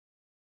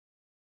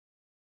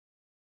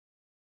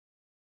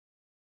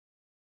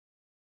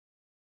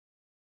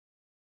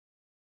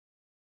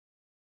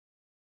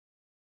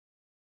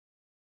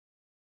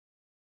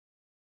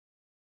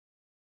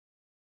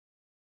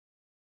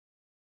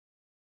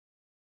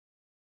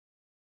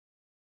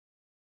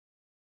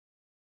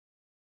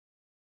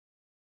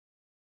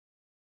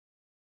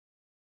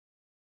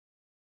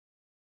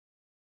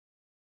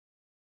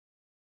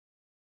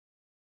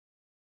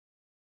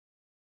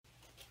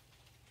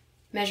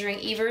Measuring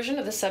eversion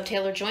of the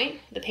subtalar joint,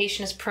 the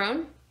patient is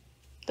prone,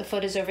 the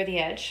foot is over the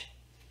edge.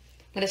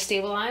 I'm going to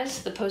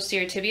stabilize the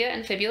posterior tibia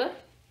and fibula,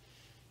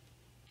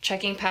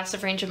 checking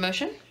passive range of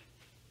motion.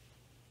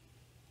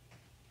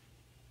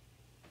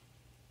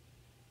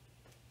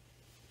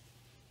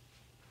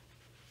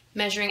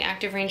 Measuring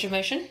active range of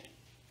motion.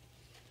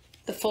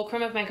 The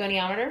fulcrum of my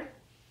goniometer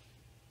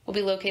will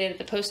be located at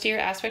the posterior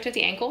aspect of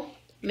the ankle,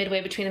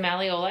 midway between the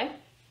malleoli.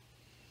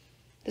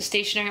 The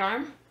stationary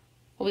arm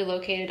will be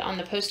located on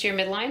the posterior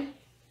midline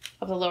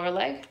of the lower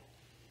leg,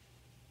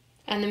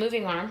 and the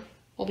moving arm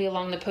will be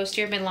along the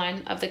posterior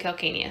midline of the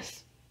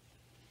calcaneus.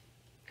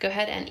 Go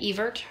ahead and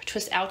evert,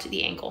 twist out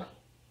the ankle.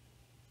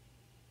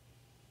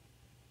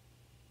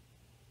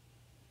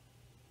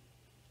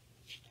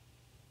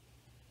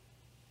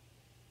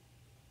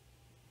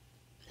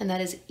 And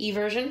that is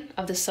eversion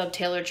of the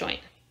subtalar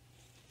joint.